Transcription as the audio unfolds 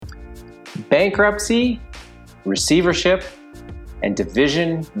Bankruptcy, receivership, and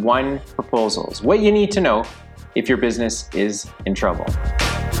Division 1 proposals. What you need to know if your business is in trouble.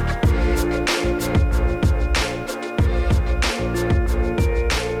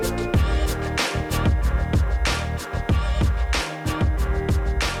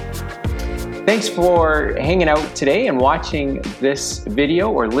 Thanks for hanging out today and watching this video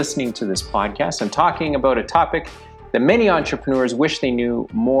or listening to this podcast. I'm talking about a topic that many entrepreneurs wish they knew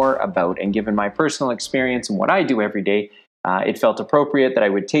more about. And given my personal experience and what I do every day, it felt appropriate that I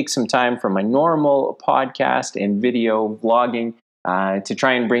would take some time from my normal podcast and video vlogging to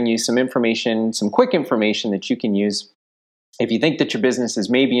try and bring you some information, some quick information that you can use if you think that your business is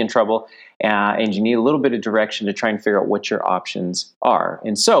maybe in trouble and you need a little bit of direction to try and figure out what your options are.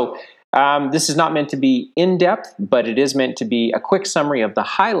 And so this is not meant to be in-depth, but it is meant to be a quick summary of the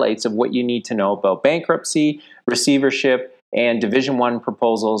highlights of what you need to know about bankruptcy, receivership, and Division 1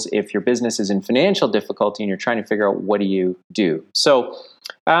 proposals if your business is in financial difficulty and you're trying to figure out what do you do. So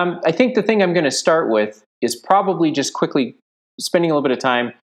I think the thing I'm going to start with is probably just quickly spending a little bit of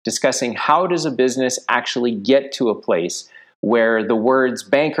time discussing how does a business actually get to a place where the words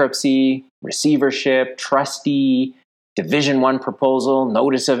bankruptcy, receivership, trustee, Division 1 proposal,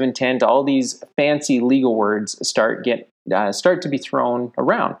 notice of intent, all these fancy legal words start to be thrown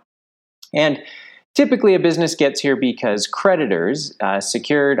around. And typically a business gets here because creditors,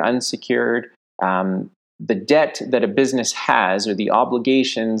 secured, unsecured, the debt that a business has or the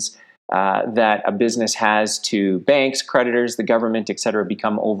obligations that a business has to banks, creditors, the government, etc.,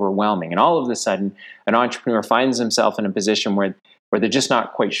 become overwhelming. And all of a sudden, an entrepreneur finds himself in a position where they're just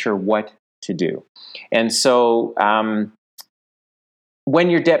not quite sure what to do. And so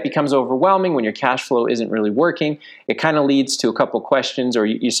when your debt becomes overwhelming, when your cash flow isn't really working, it kind of leads to a couple questions, or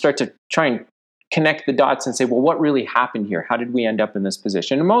you start to try and connect the dots and say, well, what really happened here? How did we end up in this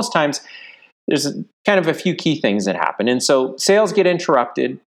position? And most times there's kind of a few key things that happen. And so sales get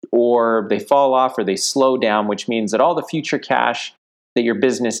interrupted, or they fall off, or they slow down, which means that all the future cash that your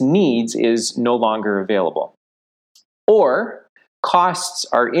business needs is no longer available. Or costs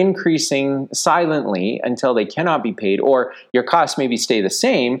are increasing silently until they cannot be paid, or your costs maybe stay the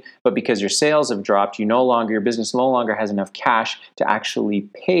same, but because your sales have dropped, your business no longer has enough cash to actually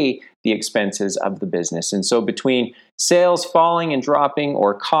pay the expenses of the business. And so between sales falling and dropping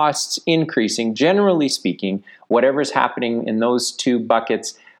or costs increasing, generally speaking, whatever's happening in those two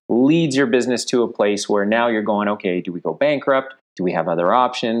buckets leads your business to a place where now you're going, okay, do we go bankrupt? Do we have other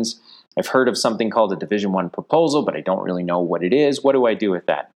options? I've heard of something called a Division 1 proposal, but I don't really know what it is. What do I do with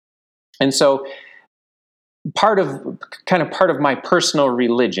that? And so part of my personal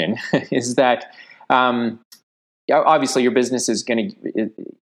religion is that obviously your business is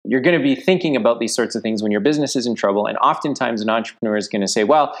you're going to be thinking about these sorts of things when your business is in trouble. And oftentimes an entrepreneur is going to say,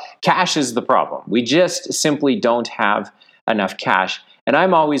 well, cash is the problem. We just simply don't have enough cash. And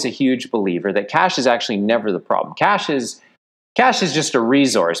I'm always a huge believer that cash is actually never the problem. Cash is just a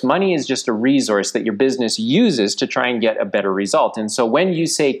resource. Money is just a resource that your business uses to try and get a better result. And so when you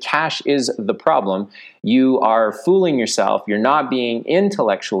say cash is the problem, you are fooling yourself. You're not being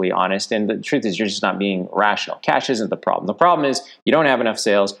intellectually honest. And the truth is, you're just not being rational. Cash isn't the problem. The problem is you don't have enough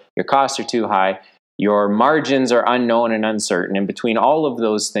sales. Your costs are too high. Your margins are unknown and uncertain. And between all of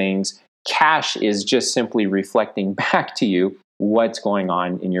those things, cash is just simply reflecting back to you what's going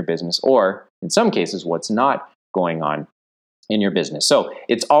on in your business, or in some cases, what's not going on in your business. So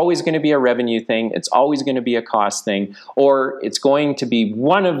it's always going to be a revenue thing. It's always going to be a cost thing, or it's going to be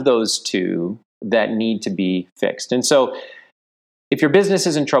one of those two that need to be fixed. And so if your business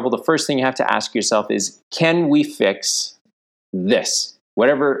is in trouble, the first thing you have to ask yourself is, can we fix this?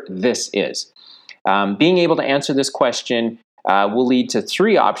 Whatever this is. Being able to answer this question will lead to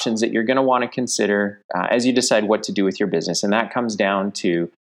three options that you're going to want to consider as you decide what to do with your business. And that comes down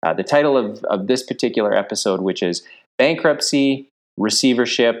to the title of this particular episode, which is bankruptcy,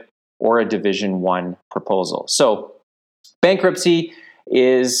 receivership, or a Division 1 proposal. So bankruptcy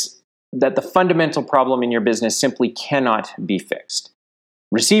is that the fundamental problem in your business simply cannot be fixed.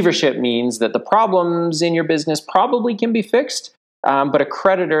 Receivership means that the problems in your business probably can be fixed, but a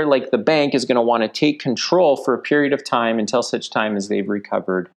creditor like the bank is going to want to take control for a period of time until such time as they've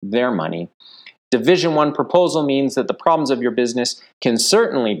recovered their money. Division 1 proposal means that the problems of your business can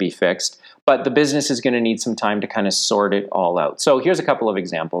certainly be fixed, but the business is going to need some time to kind of sort it all out. So here's a couple of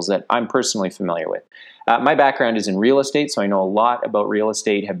examples that I'm personally familiar with. My background is in real estate, so I know a lot about real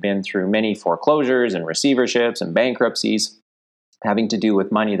estate, have been through many foreclosures and receiverships and bankruptcies having to do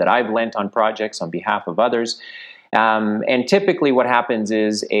with money that I've lent on projects on behalf of others. And typically what happens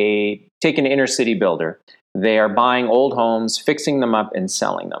is take an inner city builder. They are buying old homes, fixing them up, and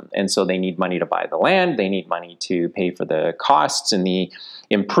selling them. And so they need money to buy the land. They need money to pay for the costs and the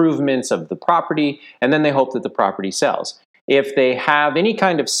improvements of the property. And then they hope that the property sells. If they have any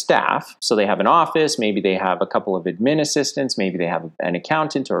kind of staff, so they have an office, maybe they have a couple of admin assistants, maybe they have an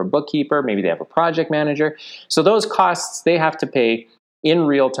accountant or a bookkeeper, maybe they have a project manager. So those costs they have to pay in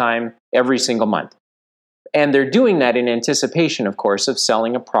real time every single month. And they're doing that in anticipation, of course, of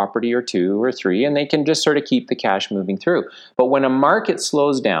selling a property or two or three, and they can just sort of keep the cash moving through. But when a market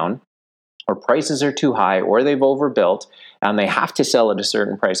slows down, or prices are too high, or they've overbuilt, and they have to sell at a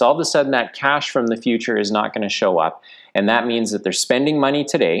certain price, all of a sudden that cash from the future is not going to show up. And that means that they're spending money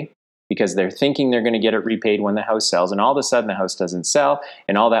today because they're thinking they're going to get it repaid when the house sells. And all of a sudden the house doesn't sell.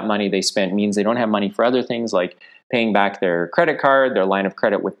 And all that money they spent means they don't have money for other things like paying back their credit card, their line of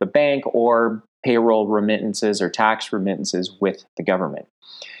credit with the bank, or payroll remittances or tax remittances with the government.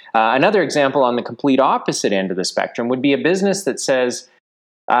 Another example on the complete opposite end of the spectrum would be a business that says,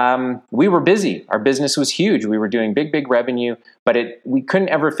 we were busy. Our business was huge. We were doing big revenue, but we couldn't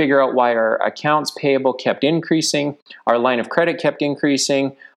ever figure out why our accounts payable kept increasing. Our line of credit kept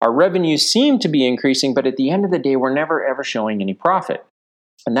increasing. Our revenue seemed to be increasing, but at the end of the day, we're never ever showing any profit.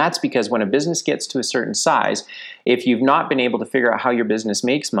 And that's because when a business gets to a certain size, if you've not been able to figure out how your business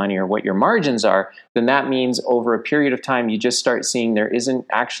makes money or what your margins are, then that means over a period of time, you just start seeing there isn't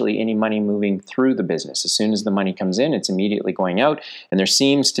actually any money moving through the business. As soon as the money comes in, it's immediately going out, and there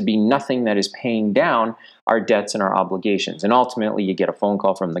seems to be nothing that is paying down our debts and our obligations. And ultimately, you get a phone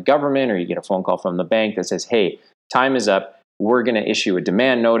call from the government or you get a phone call from the bank that says, hey, time is up. We're going to issue a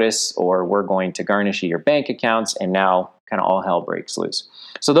demand notice, or we're going to garnish your bank accounts, and now kind of all hell breaks loose.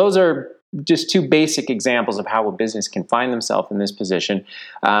 So those are just two basic examples of how a business can find themselves in this position.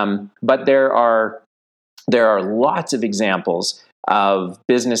 But there are lots of examples of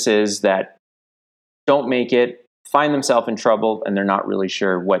businesses that don't make it, find themselves in trouble, and they're not really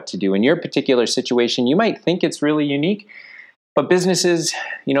sure what to do. In your particular situation, you might think it's really unique, but businesses,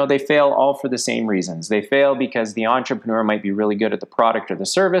 they fail all for the same reasons. They fail because the entrepreneur might be really good at the product or the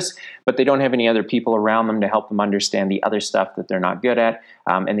service, but they don't have any other people around them to help them understand the other stuff that they're not good at,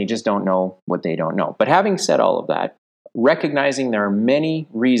 and they just don't know what they don't know. But having said all of that, recognizing there are many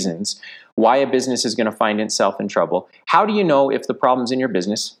reasons why a business is going to find itself in trouble, how do you know if the problems in your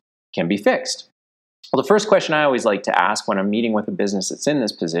business can be fixed? Well, the first question I always like to ask when I'm meeting with a business that's in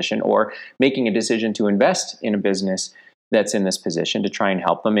this position or making a decision to invest in a business that's in this position to try and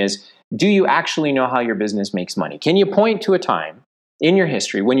help them is, do you actually know how your business makes money? Can you point to a time in your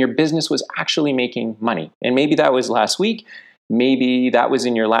history when your business was actually making money? And maybe that was last week, maybe that was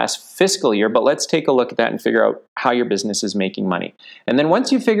in your last fiscal year, but let's take a look at that and figure out how your business is making money. And then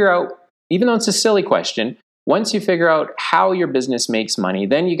once you figure out, even though it's a silly question, once you figure out how your business makes money,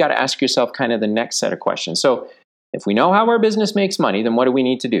 then you got to ask yourself kind of the next set of questions. So if we know how our business makes money, then what do we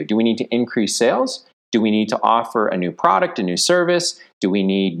need to do? Do we need to increase sales? Do we need to offer a new product, a new service? Do we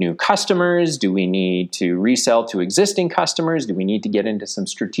need new customers? Do we need to resell to existing customers? Do we need to get into some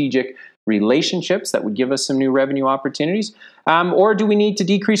strategic relationships that would give us some new revenue opportunities? Or do we need to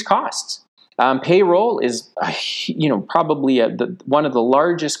decrease costs? Payroll is, probably one of the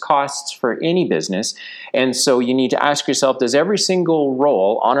largest costs for any business. And so you need to ask yourself, does every single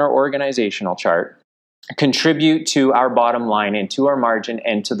role on our organizational chart contribute to our bottom line and to our margin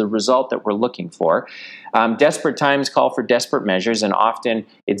and to the result that we're looking for? Desperate times call for desperate measures, and often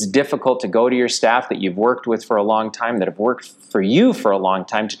it's difficult to go to your staff that you've worked with for a long time, that have worked for you for a long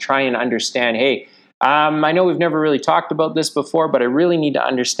time, to try and understand, hey, I know we've never really talked about this before, but I really need to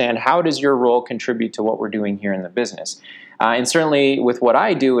understand, how does your role contribute to what we're doing here in the business? And certainly with what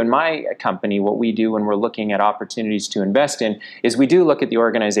I do in my company, what we do when we're looking at opportunities to invest in is we do look at the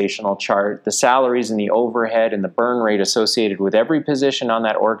organizational chart, the salaries and the overhead and the burn rate associated with every position on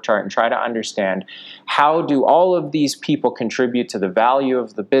that org chart, and try to understand, how do all of these people contribute to the value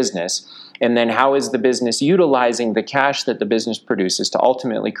of the business? And then how is the business utilizing the cash that the business produces to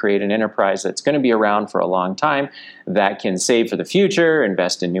ultimately create an enterprise that's going to be around for a long time, that can save for the future,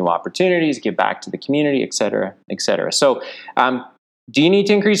 invest in new opportunities, give back to the community, et cetera, et cetera. So do you need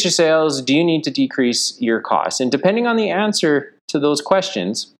to increase your sales? Do you need to decrease your costs? And depending on the answer to those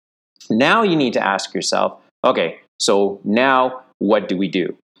questions, now you need to ask yourself, okay, so now what do we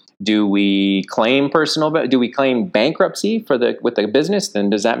do? Do we claim bankruptcy with the business? Then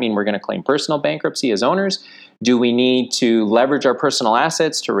does that mean we're going to claim personal bankruptcy as owners? Do we need to leverage our personal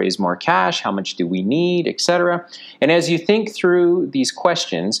assets to raise more cash? How much do we need, etc.? And as you think through these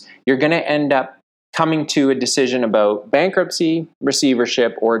questions, you're going to end up coming to a decision about bankruptcy,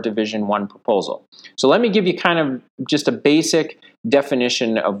 receivership, or Division 1 proposal. So let me give you kind of just a basic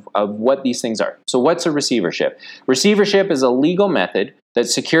definition of what these things are. So what's a receivership? Receivership is a legal method that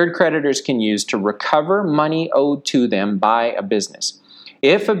secured creditors can use to recover money owed to them by a business.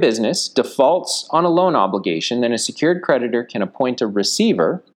 If a business defaults on a loan obligation, then a secured creditor can appoint a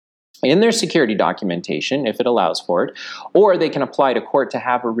receiver in their security documentation, if it allows for it, or they can apply to court to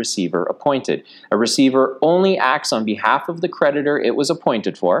have a receiver appointed. A receiver only acts on behalf of the creditor it was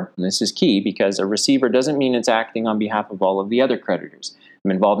appointed for, and this is key because a receiver doesn't mean it's acting on behalf of all of the other creditors. I'm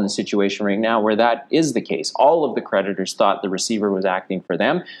involved in a situation right now where that is the case. All of the creditors thought the receiver was acting for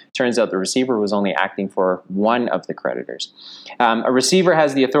them. Turns out the receiver was only acting for one of the creditors. A receiver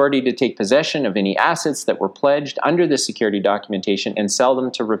has the authority to take possession of any assets that were pledged under the security documentation and sell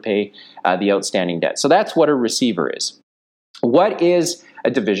them to repay the outstanding debt. So that's what a receiver is. What is a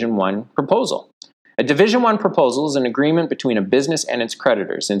Division I proposal? A Division I proposal is an agreement between a business and its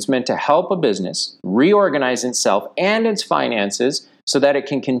creditors, and it's meant to help a business reorganize itself and its finances so that it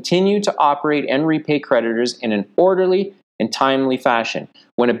can continue to operate and repay creditors in an orderly and timely fashion.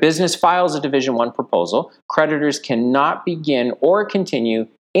 When a business files a Division I proposal, creditors cannot begin or continue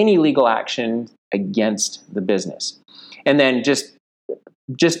any legal action against the business. And then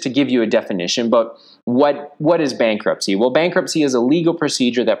just to give you a definition, but what is bankruptcy? Well, bankruptcy is a legal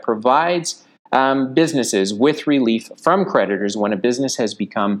procedure that provides businesses with relief from creditors when a business has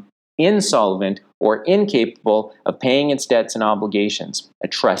become insolvent or incapable of paying its debts and obligations. A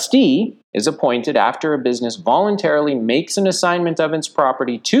trustee is appointed after a business voluntarily makes an assignment of its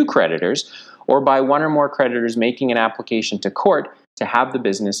property to creditors or by one or more creditors making an application to court to have the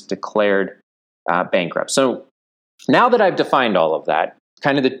business declared bankrupt. So now that I've defined all of that,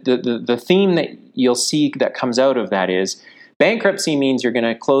 kind of the theme that you'll see that comes out of that is bankruptcy means you're going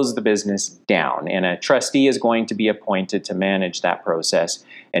to close the business down, and a trustee is going to be appointed to manage that process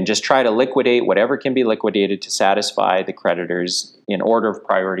and just try to liquidate whatever can be liquidated to satisfy the creditors in order of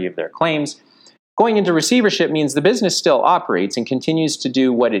priority of their claims. Going into receivership means the business still operates and continues to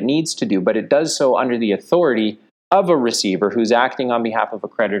do what it needs to do, but it does so under the authority of a receiver who's acting on behalf of a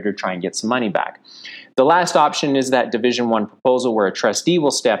creditor trying to get some money back. The last option is that Division I proposal where a trustee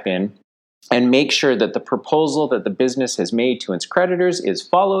will step in and make sure that the proposal that the business has made to its creditors is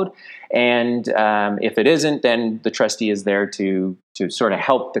followed. And if it isn't, then the trustee is there to sort of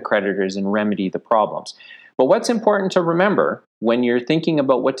help the creditors and remedy the problems. But what's important to remember when you're thinking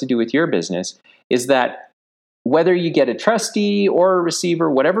about what to do with your business is that whether you get a trustee or a receiver,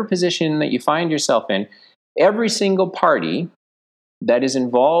 whatever position that you find yourself in, every single party that is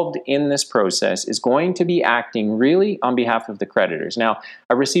involved in this process is going to be acting really on behalf of the creditors. Now,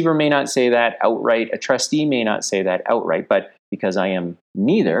 a receiver may not say that outright, a trustee may not say that outright, but because I am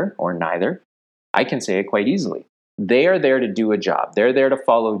neither or neither, I can say it quite easily. They are there to do a job. They're there to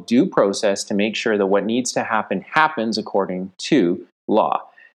follow due process to make sure that what needs to happen happens according to law.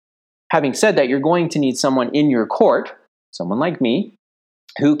 Having said that, you're going to need someone in your court, someone like me,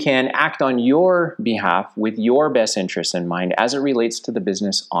 who can act on your behalf with your best interests in mind as it relates to the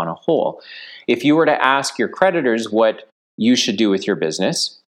business on a whole. If you were to ask your creditors what you should do with your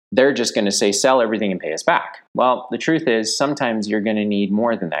business, they're just going to say, sell everything and pay us back. Well, the truth is sometimes you're going to need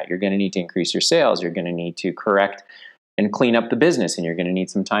more than that. You're going to need to increase your sales. You're going to need to correct and clean up the business, and you're going to need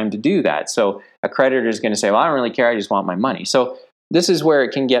some time to do that. So a creditor is going to say, well, I don't really care. I just want my money. So this is where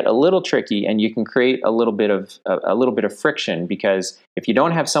it can get a little tricky, and you can create a little bit of friction, because if you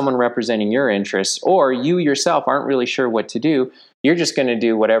don't have someone representing your interests, or you yourself aren't really sure what to do, you're just going to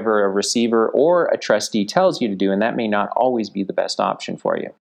do whatever a receiver or a trustee tells you to do, and that may not always be the best option for you.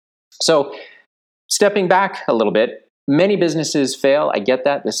 So stepping back a little bit, many businesses fail. I get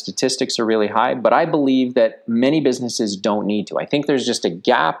that. The statistics are really high, but I believe that many businesses don't need to. I think there's just a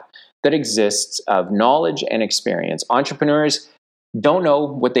gap that exists of knowledge and experience. Entrepreneurs don't know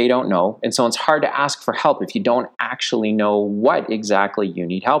what they don't know, and so it's hard to ask for help if you don't actually know what exactly you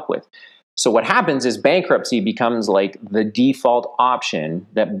need help with. So what happens is bankruptcy becomes like the default option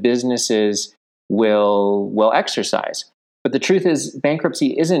that businesses will exercise. But the truth is,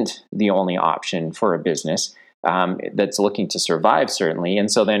 bankruptcy isn't the only option for a business that's looking to survive, certainly. And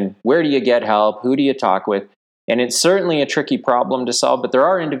so then where do you get help? Who do you talk with? And it's certainly a tricky problem to solve, but there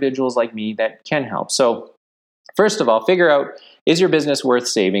are individuals like me that can help. So first of all, figure out, is your business worth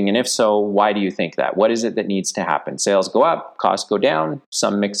saving? And if so, why do you think that? What is it that needs to happen? Sales go up, costs go down,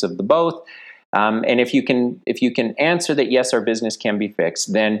 some mix of the both. And if you can answer that yes, our business can be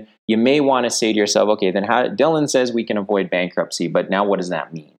fixed, then you may want to say to yourself, okay, then Dylan says we can avoid bankruptcy, but now what does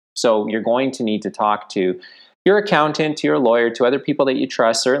that mean? So you're going to need to talk to your accountant, to your lawyer, to other people that you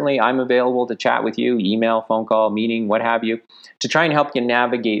trust. Certainly, I'm available to chat with you, email, phone call, meeting, what have you, to try and help you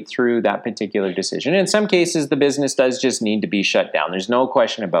navigate through that particular decision. In some cases, the business does just need to be shut down. There's no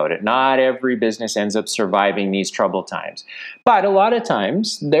question about it. Not every business ends up surviving these troubled times. But a lot of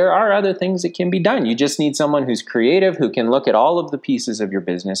times, there are other things that can be done. You just need someone who's creative, who can look at all of the pieces of your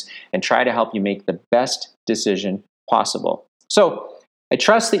business and try to help you make the best decision possible. So, I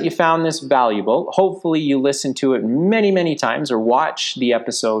trust that you found this valuable. Hopefully you listen to it many, many times or watch the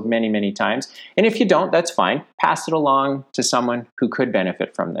episode many, many times. And if you don't, that's fine. Pass it along to someone who could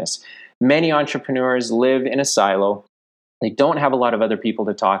benefit from this. Many entrepreneurs live in a silo. They don't have a lot of other people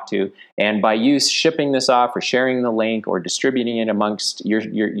to talk to. And by you shipping this off or sharing the link or distributing it amongst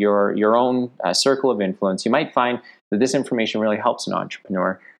your own circle of influence, you might find that this information really helps an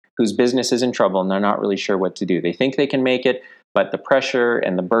entrepreneur whose business is in trouble and they're not really sure what to do. They think they can make it, but the pressure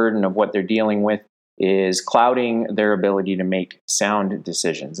and the burden of what they're dealing with is clouding their ability to make sound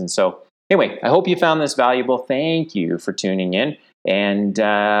decisions. And so, anyway, I hope you found this valuable. Thank you for tuning in. And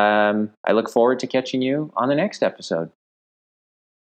I look forward to catching you on the next episode.